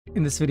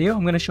In this video,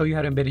 I'm going to show you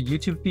how to embed a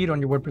YouTube feed on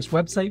your WordPress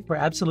website for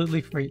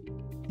absolutely free.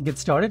 To get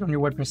started on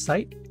your WordPress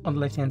site, on the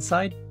left-hand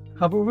side,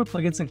 hover over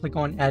Plugins and click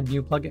on Add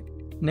New Plugin.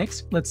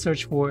 Next, let's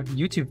search for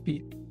YouTube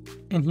feed.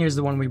 And here's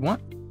the one we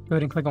want. Go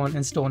ahead and click on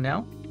Install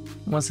Now.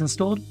 Once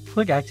installed,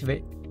 click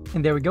Activate.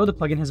 And there we go, the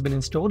plugin has been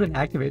installed and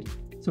activated.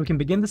 So we can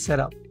begin the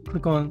setup.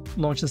 Click on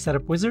Launch the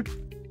Setup Wizard.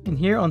 And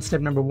here on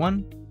step number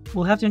 1,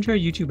 we'll have to enter a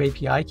YouTube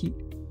API key.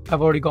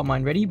 I've already got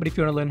mine ready, but if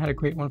you want to learn how to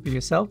create one for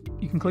yourself,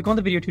 you can click on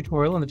the video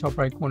tutorial in the top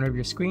right corner of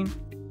your screen,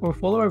 or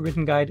follow our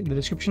written guide in the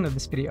description of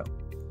this video.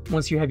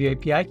 Once you have your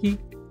API key,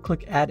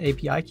 click Add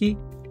API Key,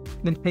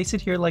 then paste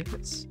it here like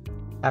this.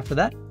 After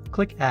that,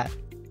 click Add.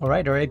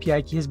 Alright, our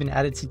API key has been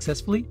added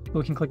successfully, so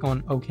we can click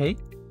on OK.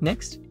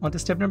 Next, on to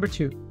step number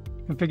 2,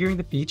 configuring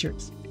the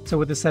features. So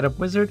with the Setup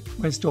Wizard,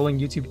 we're installing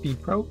YouTube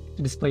Feed Pro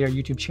to display our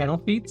YouTube channel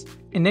feeds.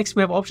 And next,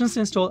 we have options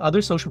to install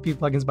other social feed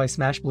plugins by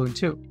Smashballoon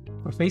too,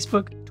 for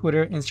Facebook,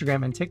 Twitter,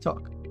 Instagram, and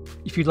TikTok.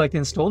 If you'd like to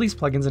install these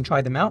plugins and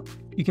try them out,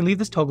 you can leave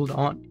this toggled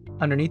on.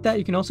 Underneath that,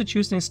 you can also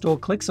choose to install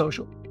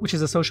ClickSocial, which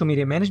is a social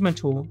media management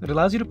tool that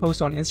allows you to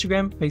post on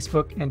Instagram,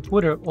 Facebook, and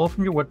Twitter all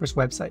from your WordPress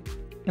website.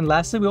 And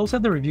lastly, we also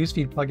have the Reviews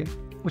Feed plugin,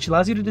 which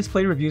allows you to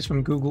display reviews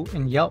from Google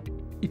and Yelp.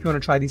 If you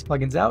want to try these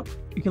plugins out,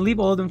 you can leave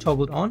all of them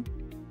toggled on.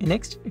 And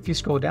next, if you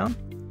scroll down,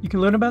 you can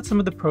learn about some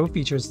of the pro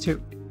features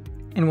too.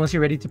 And once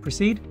you're ready to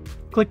proceed,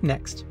 click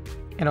Next.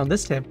 And on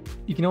this tab,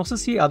 you can also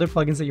see other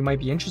plugins that you might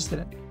be interested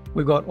in.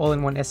 We've got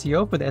all-in-one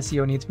SEO for the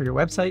SEO needs for your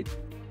website.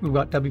 We've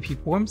got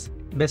WP Forms,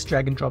 the best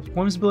drag and drop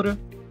forms builder,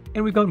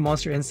 and we've got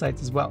Monster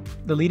Insights as well,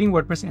 the leading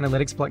WordPress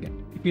analytics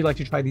plugin. If you'd like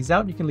to try these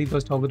out, you can leave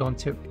those toggled on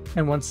too.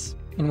 And once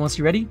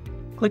you're ready,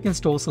 click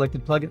Install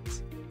Selected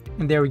Plugins.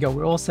 And there we go,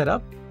 we're all set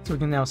up. So we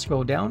can now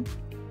scroll down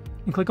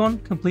and click on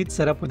Complete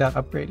Setup Without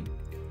Upgrading.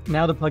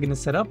 Now the plugin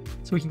is set up,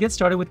 so we can get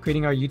started with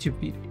creating our YouTube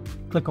feed.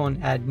 Click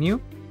on Add New.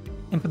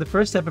 And for the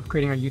first step of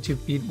creating our YouTube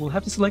feed, we'll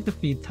have to select the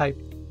feed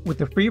type. With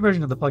the free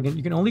version of the plugin,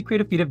 you can only create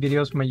a feed of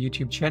videos from a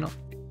YouTube channel.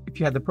 If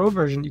you have the pro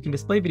version, you can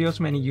display videos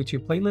from any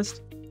YouTube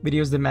playlist,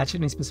 videos that match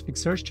any specific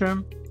search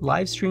term,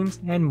 live streams,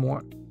 and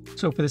more.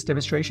 So for this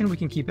demonstration, we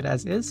can keep it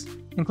as is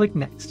and click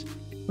Next.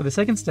 For the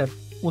second step,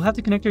 we'll have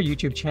to connect our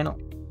YouTube channel.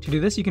 To do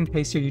this, you can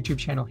paste your YouTube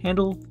channel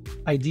handle,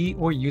 ID,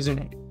 or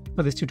username.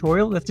 For this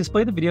tutorial, let's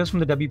display the videos from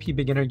the WP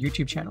Beginner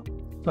YouTube channel.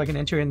 So I can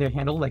enter in their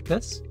handle like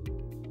this.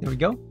 There we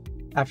go.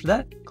 After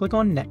that, click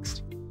on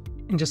Next.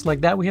 And just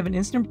like that, we have an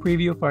instant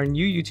preview of our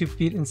new YouTube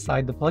feed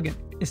inside the plugin.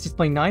 It's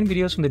displaying 9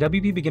 videos from the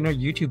WP Beginner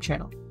YouTube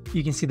channel.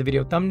 You can see the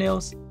video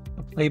thumbnails,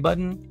 a play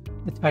button,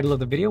 the title of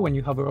the video when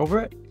you hover over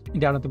it, and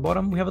down at the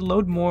bottom, we have a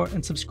load more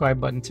and subscribe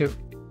button too.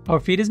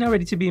 Our feed is now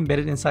ready to be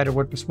embedded inside our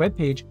WordPress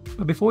webpage,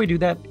 but before we do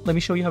that, let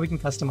me show you how we can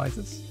customize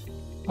this.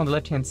 On the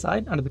left-hand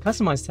side, under the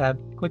Customize tab,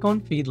 click on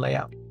Feed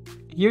Layout.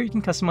 Here you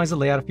can customize the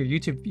layout of your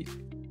YouTube feed.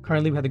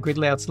 Currently we have the grid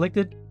layout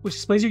selected, which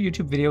displays your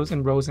YouTube videos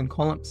in rows and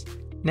columns.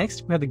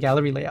 Next, we have the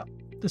gallery layout.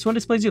 This one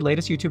displays your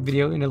latest YouTube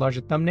video in a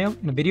larger thumbnail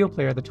and a video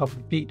player at the top of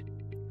the feed,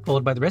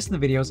 followed by the rest of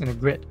the videos in a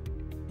grid.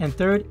 And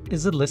third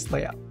is the list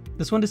layout.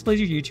 This one displays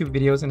your YouTube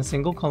videos in a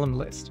single column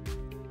list.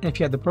 And if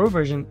you have the pro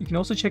version, you can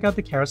also check out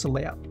the carousel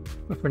layout.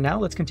 But for now,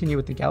 let's continue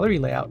with the gallery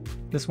layout,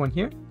 this one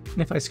here.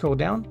 And if I scroll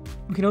down,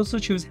 we can also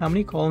choose how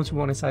many columns we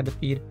want inside the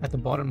feed at the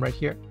bottom right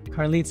here.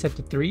 Currently it's set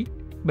to 3,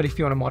 but if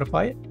you want to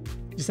modify it,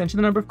 just enter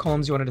the number of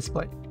columns you want to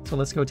display. So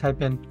let's go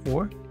type in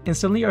 4.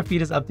 Instantly our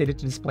feed is updated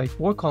to display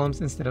 4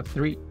 columns instead of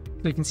 3.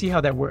 So you can see how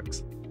that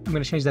works. I'm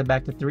going to change that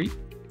back to 3.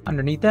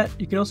 Underneath that,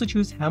 you can also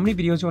choose how many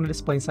videos you want to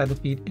display inside the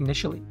feed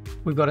initially.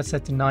 We've got it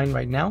set to 9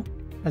 right now,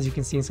 as you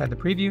can see inside the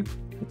preview.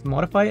 To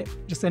modify it,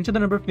 just enter the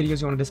number of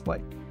videos you want to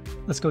display.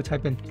 Let's go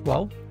type in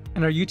 12,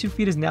 and our YouTube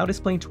feed is now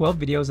displaying 12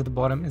 videos at the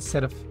bottom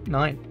instead of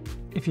 9.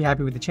 If you're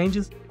happy with the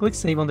changes, click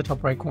Save on the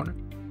top right corner.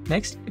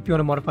 Next, if you want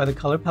to modify the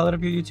color palette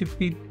of your YouTube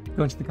feed,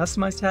 go into the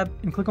Customize tab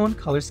and click on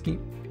Color Scheme.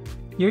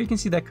 Here you can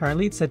see that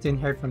currently it's set to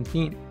inherit from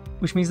theme,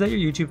 which means that your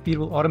YouTube feed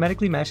will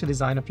automatically match the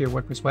design of your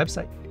WordPress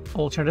website.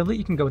 Alternatively,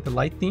 you can go with the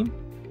light theme,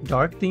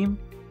 dark theme,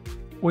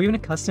 or even a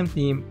custom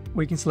theme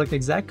where you can select the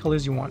exact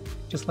colors you want,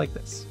 just like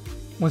this.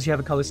 Once you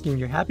have a color scheme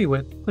you're happy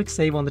with, click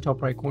Save on the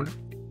top right corner.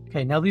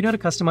 Okay, now that you know how to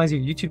customize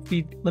your YouTube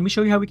feed, let me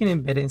show you how we can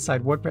embed it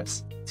inside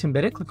WordPress. To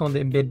embed it, click on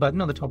the Embed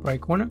button on the top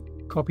right corner,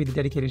 copy the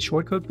dedicated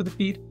shortcode for the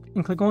feed,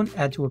 and click on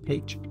Add to a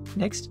Page.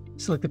 Next,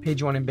 select the page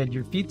you want to embed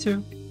your feed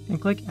to, and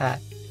click Add.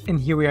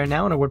 And here we are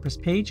now on our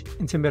WordPress page,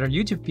 and to embed our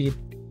YouTube feed,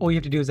 all you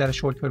have to do is add a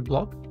shortcode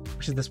block,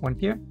 which is this one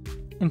here,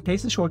 and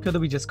paste the shortcode that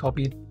we just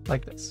copied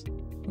like this.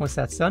 Once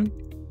that's done,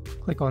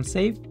 click on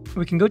Save, and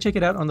we can go check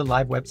it out on the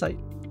live website.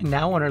 And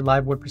now on our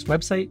live WordPress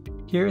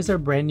website, here is our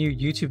brand new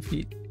YouTube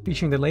feed,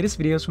 featuring the latest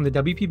videos from the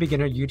WP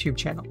Beginner YouTube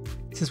channel.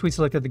 Since we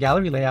selected the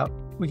gallery layout,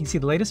 we can see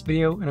the latest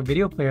video and a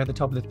video player at the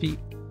top of the feed.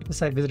 If the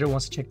site visitor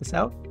wants to check this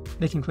out,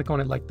 they can click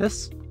on it like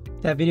this.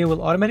 That video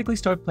will automatically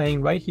start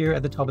playing right here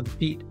at the top of the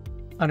feed.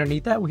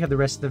 Underneath that, we have the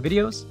rest of the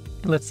videos.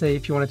 And let's say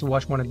if you wanted to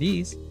watch one of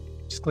these,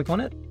 just click on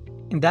it,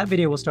 and that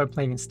video will start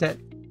playing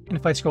instead. And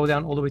if I scroll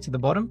down all the way to the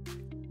bottom,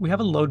 we have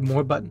a Load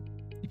More button.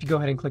 If If you go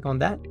ahead and click on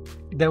that,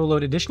 that will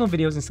load additional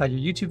videos inside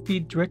your YouTube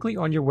feed directly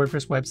on your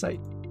WordPress website.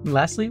 And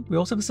lastly, we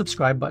also have a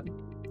subscribe button.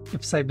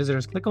 If site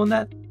visitors click on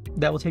that,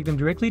 that will take them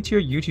directly to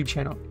your YouTube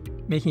channel,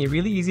 making it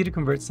really easy to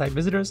convert site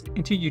visitors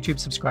into YouTube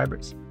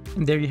subscribers.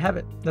 And there you have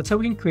it. That's how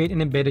we can create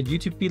and embed a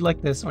YouTube feed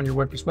like this on your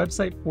WordPress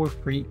website for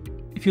free.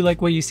 If you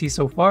like what you see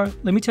so far,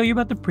 let me tell you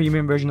about the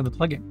premium version of the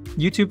plugin,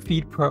 YouTube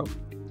Feed Pro.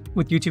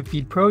 With YouTube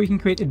Feed Pro, you can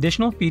create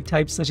additional feed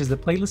types such as the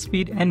playlist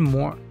feed and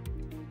more.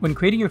 When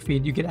creating your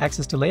feed, you get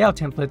access to layout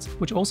templates,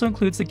 which also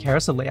includes the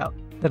carousel layout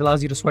that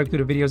allows you to swipe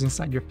through the videos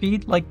inside your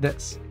feed like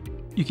this.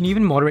 You can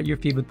even moderate your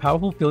feed with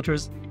powerful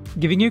filters,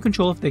 giving you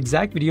control of the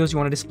exact videos you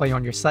want to display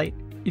on your site.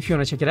 If you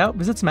want to check it out,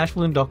 visit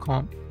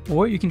smashballoon.com,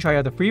 or you can try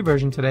out the free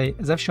version today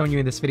as I've shown you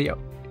in this video.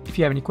 If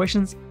you have any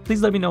questions,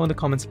 please let me know in the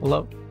comments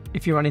below.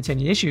 If you run into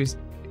any issues,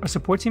 our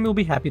support team will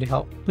be happy to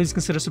help. Please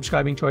consider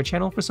subscribing to our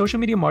channel for social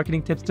media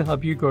marketing tips to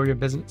help you grow your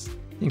business.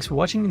 Thanks for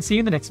watching and see you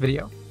in the next video.